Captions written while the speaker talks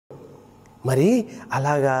మరి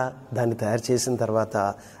అలాగా దాన్ని తయారు చేసిన తర్వాత,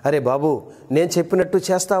 అరే బాబు నేను చెప్పినట్టు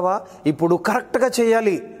చేస్తావా, ఇప్పుడు కరెక్ట్గా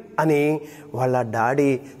చేయాలి అని వాళ్ళ డాడీ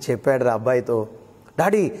చెప్పాడు రా అబ్బాయితో.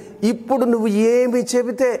 డాడీ ఇప్పుడు నువ్వు ఏమి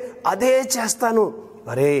చెబితే అదే చేస్తాను,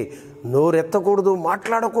 అరే నోరెత్తకూడదు,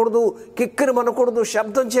 మాట్లాడకూడదు, కిక్కిరి మనకూడదు,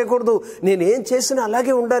 శబ్దం చేయకూడదు, నేనేం చేసినా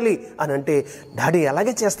అలాగే ఉండాలి అని అంటే, డాడీ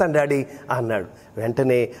అలాగే చేస్తాను డాడీ అన్నాడు.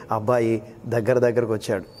 వెంటనే అబ్బాయి దగ్గరకు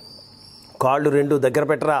వచ్చాడు. కాళ్ళు 2 దగ్గర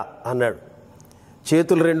పెట్టరా అన్నాడు,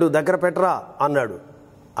 చేతులు 2 దగ్గర పెట్టరా అన్నాడు.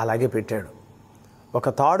 అలాగే పెట్టాడు. ఒక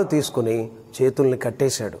తాడు తీసుకుని చేతుల్ని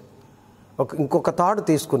కట్టేశాడు, ఇంకొక తాడు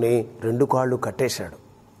తీసుకుని 2 కాళ్ళు కట్టేశాడు.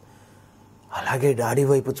 అలాగే డాడీ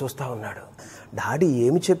వైపు చూస్తూ ఉన్నాడు. డాడీ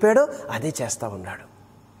ఏమి చెప్పాడో అదే చేస్తూ ఉన్నాడు.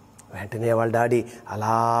 వెంటనే వాళ్ళ డాడీ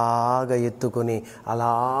అలాగ ఎత్తుకొని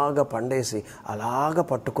అలాగ పండేసి అలాగ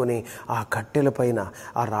పట్టుకొని ఆ కట్టెల పైన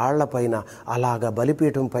ఆ రాళ్ల పైన అలాగ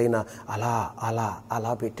బలిపీఠం పైన అలా అలా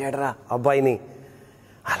అలా పెట్టాడురా అబ్బాయిని.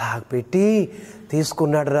 అలా పెట్టి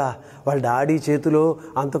తీసుకున్నాడురా. వాళ్ళ డాడీ చేతిలో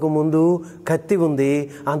అంతకుముందు కత్తి ఉంది,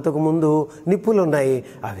 అంతకుముందు నిప్పులు ఉన్నాయి.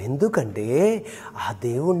 అవి ఎందుకంటే ఆ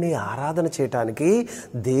దేవుణ్ణి ఆరాధన చేయటానికి,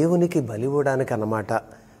 దేవునికి బలి ఇవ్వడానికి అన్నమాట.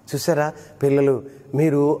 చూసారా పిల్లలు,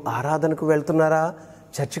 మీరు ఆరాధనకు వెళ్తున్నారా,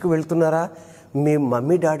 చర్చికి వెళ్తున్నారా? మీ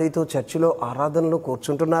మమ్మీ డాడీతో చర్చిలో ఆరాధనలో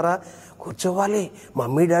కూర్చుంటున్నారా? కూర్చోవాలి.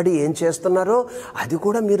 మమ్మీ డాడీ ఏం చేస్తున్నారో అది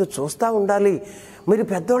కూడా మీరు చూస్తూ ఉండాలి. మీరు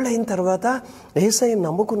పెద్దోళ్ళు అయిన తర్వాత, యేసయ్యను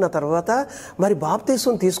నమ్ముకున్న తర్వాత, మరి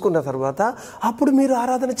బాప్తీసం తీసుకున్న తర్వాత అప్పుడు మీరు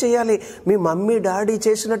ఆరాధన చేయాలి. మీ మమ్మీ డాడీ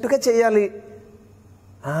చేసినట్టుగా చేయాలి.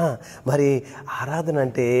 మరి ఆరాధన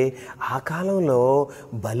అంటే ఆ కాలంలో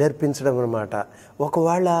బలి అర్పించడం అన్నమాట.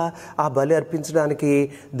 ఒకవేళ ఆ బలి అర్పించడానికి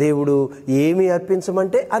దేవుడు ఏమి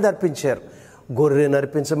అర్పించమంటే అది అర్పించారు. గొర్రెను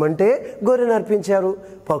అర్పించమంటే గొర్రెను అర్పించారు,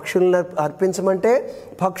 పక్షులను అర్పించమంటే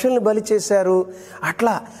పక్షులను బలి చేశారు.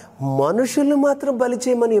 అట్లా మనుషుల్ని మాత్రం బలి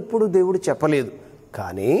చేయమని ఎప్పుడు దేవుడు చెప్పలేదు.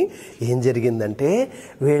 కానీ ఏం జరిగిందంటే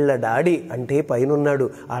వీళ్ళ డాడీ అంటే పైన ఉన్నాడు,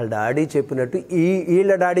 వాళ్ళ డాడీ చెప్పినట్టు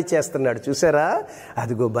వీళ్ళ డాడీ చేస్తున్నాడు. చూసారా?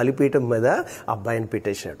 అదిగో బలిపీఠం మీద అబ్బాయిని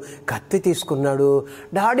పెట్టేశాడు. కత్తి తీసుకున్నాడు.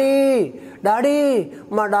 డాడీ డాడీ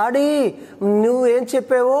మా డాడీ నువ్వేం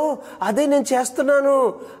చెప్పావో అదే నేను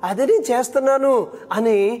చేస్తున్నాను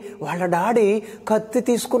అని వాళ్ళ డాడీ కత్తి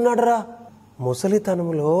తీసుకున్నాడురా.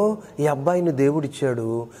 ముసలితనంలో ఈ అబ్బాయిని దేవుడిచ్చాడు.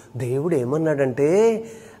 దేవుడు ఏమన్నాడంటే,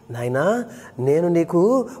 నాయనా నేను నీకు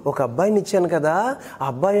ఒక అబ్బాయిని ఇచ్చాను కదా,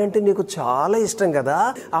 అబ్బాయి అంటే నీకు చాలా ఇష్టం కదా,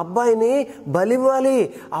 అబ్బాయిని బలివ్వాలి,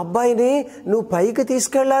 అబ్బాయిని నువ్వు పైకి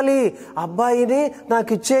తీసుకెళ్ళాలి, అబ్బాయిని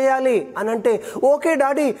నాకు ఇచ్చేయాలి అని అంటే, ఓకే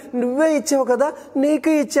డాడీ నువ్వే ఇచ్చావు కదా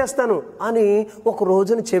నీకే ఇచ్చేస్తాను అని ఒక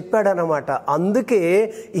రోజున చెప్పాడనమాట. అందుకే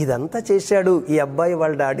ఇదంతా చేశాడు ఈ అబ్బాయి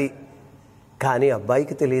వాళ్ళ డాడీ. కానీ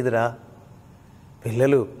అబ్బాయికి తెలియదురా.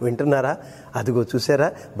 పిల్లలు వింటున్నారా? అదిగో చూసారా,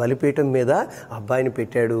 బలిపీఠం మీద అబ్బాయిని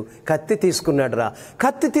పెట్టాడు. కత్తి తీసుకున్నాడు రా.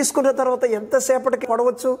 కత్తి తీసుకున్న తర్వాత ఎంతసేపటికి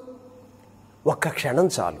పడవచ్చు? ఒక్క క్షణం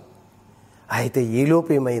చాలు. అయితే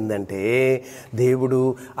ఈలోపు ఏమైందంటే దేవుడు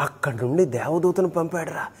అక్కడి నుండి దేవదూతను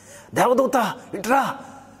పంపాడు రా. దేవదూత ఇట్రా,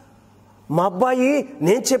 మా అబ్బాయి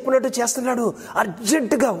నేను చెప్పినట్టు చేస్తున్నాడు,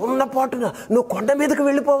 అర్జెంటుగా ఉన్న పాటున నువ్వు కొండ మీదకి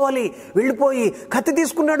వెళ్ళిపోయి కత్తి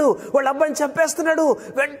తీసుకున్నాడు, వాళ్ళ అబ్బాయిని చంపేస్తున్నాడు,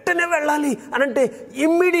 వెంటనే వెళ్ళాలి అని అంటే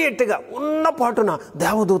ఇమ్మీడియట్గా ఉన్న పాటున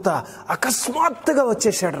దేవదూత అకస్మాత్తుగా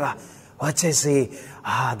వచ్చేసాడు రా. వచ్చేసి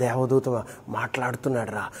ఆ దేవదూత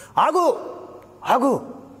మాట్లాడుతున్నాడు రా. ఆగు,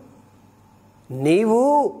 నీవు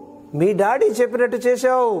మీ డాడీ చెప్పినట్టు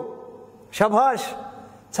చేశావు, శభాష్,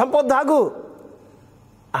 చంపొద్దాగు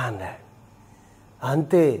అన్నాడు.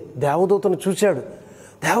 అంతే. దేవదూతను చూశాడు.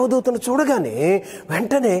 దేవదూతను చూడగానే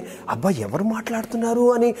వెంటనే అబ్బాయి ఎవరు మాట్లాడుతున్నారు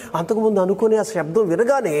అని అంతకుముందు అనుకుని ఆ శబ్దం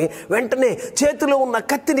వినగానే వెంటనే చేతిలో ఉన్న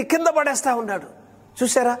కత్తిని కింద పడేస్తా ఉన్నాడు.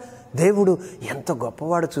 చూసారా దేవుడు ఎంత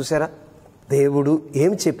గొప్పవాడు? చూసారా దేవుడు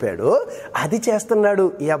ఏం చెప్పాడో అది చేస్తున్నాడు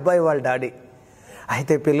ఈ అబ్బాయి వాళ్ళ డాడీ.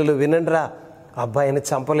 అయితే పిల్లలు వినండిరా, అబ్బాయిని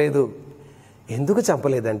చంపలేదు. ఎందుకు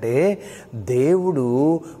చంపలేదంటే దేవుడు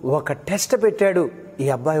ఒక టెస్ట్ పెట్టాడు ఈ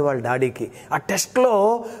అబ్బాయి వాళ్ళ డాడీకి. ఆ టెస్ట్లో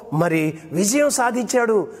మరి విజయం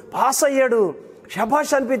సాధించాడు, పాస్ అయ్యాడు,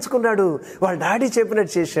 శభాష్ అనిపించుకున్నాడు, వాళ్ళ డాడీ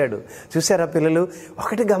చెప్పినట్టు చేశాడు. చూసారా పిల్లలు,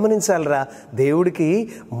 ఒకటి గమనించాలిరా, దేవుడికి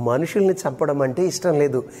మనుషుల్ని చంపడం అంటే ఇష్టం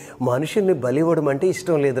లేదు, మనుషుల్ని బలి ఇవ్వడం అంటే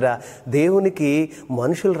ఇష్టం లేదురా. దేవునికి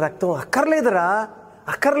మనుషుల రక్తం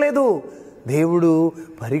అక్కర్లేదు. దేవుడు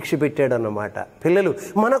పరీక్ష పెట్టాడు అన్నమాట. పిల్లలు,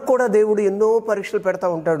 మనకు కూడా దేవుడు ఎన్నో పరీక్షలు పెడతా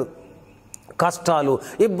ఉంటాడు. కష్టాలు,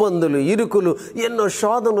 ఇబ్బందులు, ఇరుకులు, ఎన్నో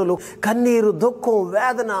శోధనలు, కన్నీరు, దుఃఖం,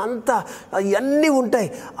 వేదన అంతా అన్నీ ఉంటాయి.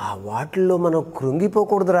 ఆ వాటిల్లో మనం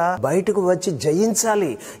కృంగిపోకూడదురా, బయటకు వచ్చి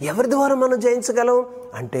జయించాలి. ఎవరి ద్వారా మనం జయించగలం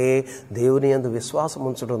అంటే దేవుని యందు విశ్వాసం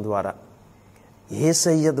ఉంచడం ద్వారా,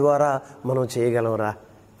 యేసయ్య ద్వారా మనం చేయగలంరా.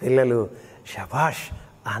 పిల్లలు శభాష్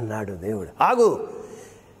అన్నాడు దేవుడు. ఆగు,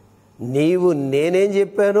 నీవు నేనేం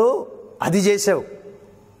చెప్పానో అది చేసావు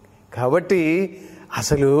కాబట్టి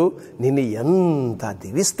అసలు నిన్ను ఎంత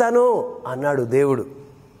దీవిస్తానో అన్నాడు దేవుడు.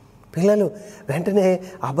 పిల్లలు వెంటనే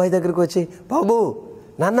అబ్బాయి దగ్గరికి వచ్చి, బాబు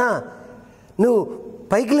నాన్న నువ్వు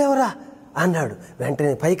పైకి లేవరా అన్నాడు.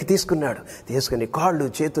 వెంటనే పైకి తీసుకుని కాళ్ళు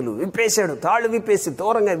చేతులు విప్పేశాడు, తాళ్ళు విప్పేసి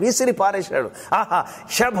దూరంగా విసిరి పారేశాడు. ఆహా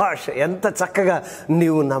శభాష్, ఎంత చక్కగా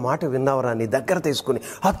నీవు నా మాట విన్నావురా, నీ దగ్గర తీసుకుని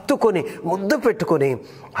హత్తుకొని ముద్దు పెట్టుకొని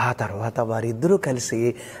ఆ తర్వాత వారిద్దరూ కలిసి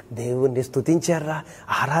దేవుణ్ణి స్తుతించారా,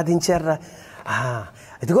 ఆరాధించారా.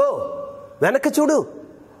 ఇదిగో వెనక చూడు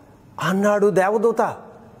అన్నాడు దేవదూత.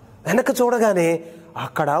 వెనక చూడగానే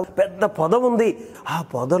అక్కడ పెద్ద పొద ఉంది. ఆ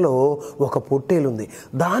పొదలో ఒక పొట్టేలుంది.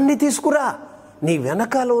 దాన్ని తీసుకురా, నీ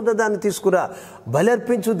వెనకాల ఉన్న దాన్ని తీసుకురా, బలి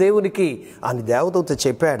అర్పించు దేవునికి అని దేవదూత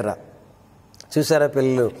చెప్పాడురా. చూసారా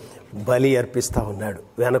పిల్లలు, బలి అర్పిస్తూ ఉన్నాడు.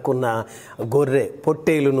 వెనకున్న గొర్రె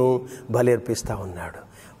పొట్టేలును బలి అర్పిస్తూ ఉన్నాడు.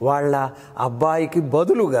 వాళ్ళ అబ్బాయికి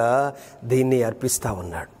బదులుగా దీన్ని అర్పిస్తూ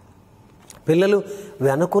ఉన్నాడు. పిల్లలు,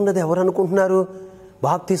 వెనకున్నది ఎవరు అనుకుంటున్నారు?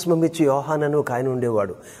 బాప్తిస్మం ఇచ్చి యోహానను ఒక ఆయన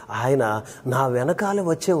ఉండేవాడు. ఆయన నా వెనకాల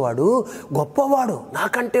వచ్చేవాడు గొప్పవాడు,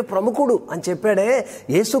 నాకంటే ప్రముఖుడు అని చెప్పాడే,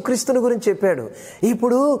 యేసుక్రీస్తుని గురించి చెప్పాడు.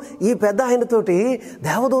 ఇప్పుడు ఈ పెద్ద ఆయనతోటి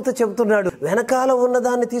దేవదూత చెబుతున్నాడు, వెనకాల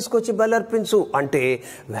ఉన్నదాన్ని తీసుకొచ్చి బలర్పించు అంటే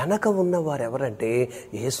వెనక ఉన్నవారు ఎవరంటే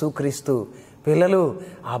యేసుక్రీస్తు. పిల్లలు,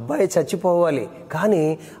 ఆ అబ్బాయి చచ్చిపోవాలి, కానీ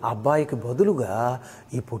ఆ అబ్బాయికి బదులుగా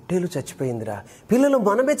ఈ పొట్టేలు చచ్చిపోయిందిరా. పిల్లలు,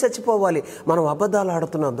 మనమే చచ్చిపోవాలి. మనం అబద్ధాలు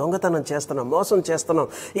ఆడుతున్నాం, దొంగతనం చేస్తున్నాం, మోసం చేస్తున్నాం,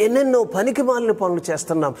 ఎన్నెన్నో పనికి మాలిన పనులు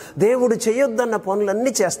చేస్తున్నాం, దేవుడు చేయొద్దన్న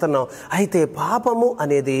పనులన్నీ చేస్తున్నాం. అయితే పాపము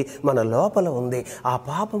అనేది మన లోపల ఉంది. ఆ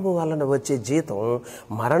పాపము వలన వచ్చే జీతం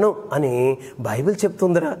మరణం అని బైబిల్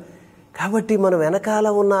చెప్తుందిరా. కాబట్టి మనం వెనకాల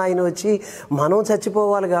ఉన్న ఆయన వచ్చి మనం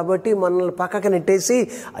చచ్చిపోవాలి కాబట్టి మనల్ని పక్కకు నెట్టేసి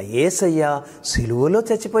యేసయ్య సిలువలో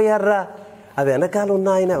చచ్చిపోయారా. ఆ వెనకాల ఉన్న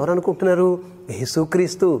ఆయన ఎవరనుకుంటున్నారు?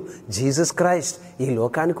 యేసుక్రీస్తు, జీసస్ క్రైస్ట్ ఈ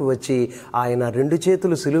లోకానికి వచ్చి ఆయన 2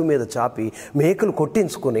 చేతులు సిలువ మీద చాపి మేకులు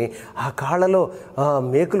కొట్టించుకొని, ఆ కాళ్ళలో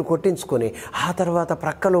మేకులు కొట్టించుకొని, ఆ తర్వాత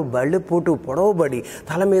ప్రక్కలో బళ్ళిపోటు పొడవబడి,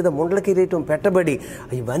 తల మీద ముండ్ల కిరీటం పెట్టబడి,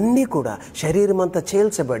 ఇవన్నీ కూడా శరీరం అంతా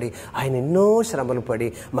చేల్చబడి ఆయన ఎన్నో శ్రమలు పడి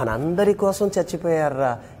మనందరి కోసం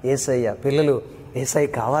చచ్చిపోయారా యేసయ్య. పిల్లలు,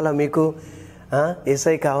 యేసయ్య కావాలా మీకు?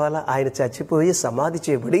 యేసయ్య కావాలా? ఆయన చచ్చిపోయి సమాధి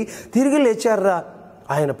చేయబడి తిరిగి లేచారా.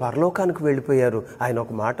 ఆయన పరలోకానికి వెళ్ళిపోయారు. ఆయన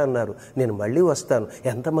ఒక మాట అన్నారు, నేను మళ్ళీ వస్తాను,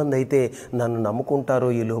 ఎంతమంది అయితే నన్ను నమ్ముకుంటారో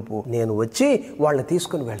ఈలోపు నేను వచ్చి వాళ్ళని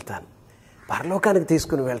తీసుకుని వెళ్తాను, పరలోకానికి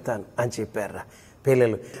తీసుకుని వెళ్తాను అని చెప్పారా.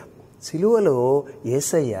 పిల్లలు, సిలువలో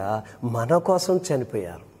యేసయ్య మన కోసం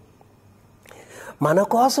చనిపోయారు. మన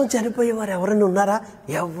కోసం చనిపోయేవారు ఎవరైనా ఉన్నారా?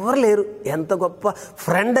 ఎవరు లేరు. ఎంత గొప్ప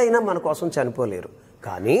ఫ్రెండ్ అయినా మన కోసం చనిపోలేరు.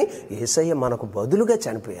 కానీ యేసయ్య మనకు బదులుగా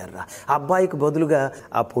చనిపోయారా. అబ్బాయికి బదులుగా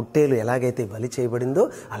ఆ పొట్టేలు ఎలాగైతే బలి చేయబడిందో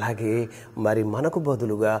అలాగే మరి మనకు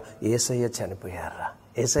బదులుగా యేసయ్య చనిపోయారా.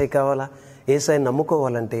 యేసయ్య కావాలా? యేసయ్య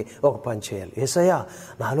నమ్ముకోవాలంటే ఒక పని చేయాలి. యేసయ్య,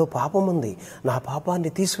 నాలో పాపం ఉంది, నా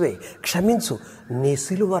పాపాన్ని తీసివేయి, క్షమించు, నీ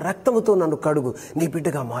సిలువ రక్తముతో నన్ను కడుగు, నీ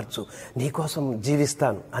బిడ్డగా మార్చు, నీకోసం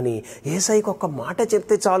జీవిస్తాను అని యేసయ్యకు ఒక మాట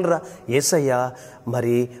చెప్తే చాలురా. యేసయ్య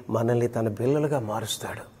మరి మనల్ని తన పిల్లలుగా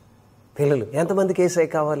మారుస్తాడు. పిల్లలు, ఎంతమందికి యేసయ్య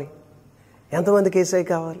కావాలి? ఎంతమందికి యేసయ్య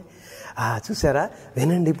కావాలి? చూసారా?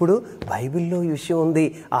 వినండి, ఇప్పుడు బైబిల్లో ఈ విషయం ఉంది.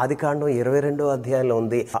 ఆదికాండం 22వ అధ్యాయంలో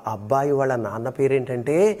ఉంది. అబ్బాయి వాళ్ళ నాన్న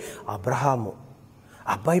పేరేంటంటే అబ్రహాము,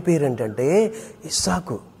 అబ్బాయి పేరేంటంటే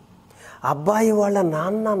ఇస్సాకు. అబ్బాయి వాళ్ళ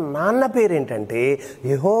నాన్న పేరేంటంటే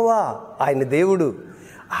యెహోవా, ఆయన దేవుడు,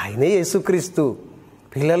 ఆయనే యేసుక్రీస్తు.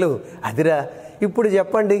 పిల్లలు, అదిరా. ఇప్పుడు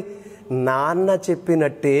చెప్పండి, నాన్న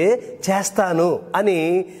చెప్పినట్టే చేస్తాను అని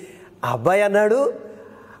అబ్బాయి అన్నాడు.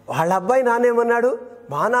 వాళ్ళ అబ్బాయి నాన్నేమన్నాడు?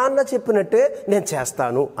 మా నాన్న చెప్పినట్టే నేను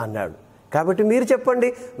చేస్తాను అన్నాడు. కాబట్టి మీరు చెప్పండి,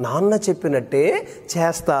 నాన్న చెప్పినట్టే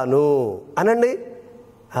చేస్తాను అనండి.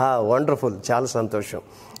 వండర్ఫుల్, చాలా సంతోషం.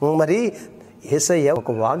 మరి యేసయ్య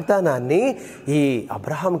ఒక వాగ్దానాన్ని ఈ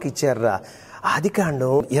అబ్రహాంకి ఇచ్చారా.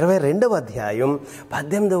 ఆదికాండం 22వ అధ్యాయం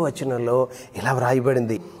 18వ వచనంలో ఇలా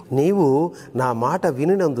వ్రాయబడింది, నీవు నా మాట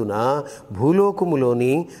వినినందున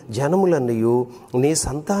భూలోకములోని జనములన్నయు నీ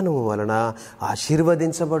సంతానము వలన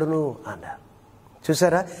ఆశీర్వదించబడును అన్నారు.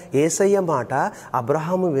 చూసారా? యేసయ్య మాట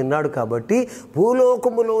అబ్రహాము విన్నాడు కాబట్టి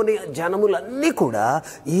భూలోకములోని జనములన్నీ కూడా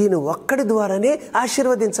ఈయన ఒక్కడి ద్వారానే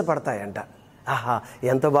ఆశీర్వదించబడతాయంట. ఆహా,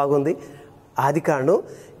 ఎంత బాగుంది. ఆదికాండం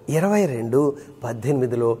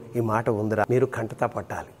 22:18లో ఈ మాట ఉందిరా, మీరు కంటతా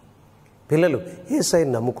పట్టాలి. పిల్లలు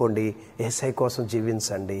యేసయ్యని నమ్ముకోండి, యేసయ్య కోసం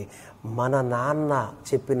జీవించండి. మన నాన్న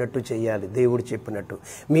చెప్పినట్టు చెయ్యాలి. దేవుడు చెప్పినట్టు,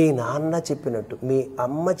 మీ నాన్న చెప్పినట్టు, మీ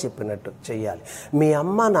అమ్మ చెప్పినట్టు చెయ్యాలి. మీ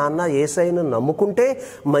అమ్మ నాన్న యేసయ్యను నమ్ముకుంటే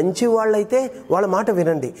మంచి వాళ్ళైతే వాళ్ళ మాట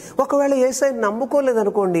వినండి. ఒకవేళ యేసయ్యని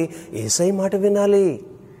నమ్ముకోలేదనుకోండి, యేసయ్య మాట వినాలి.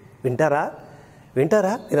 వింటారా?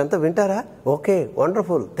 మీరంతా వింటారా? Okay,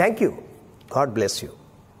 wonderful. Thank you. God bless you.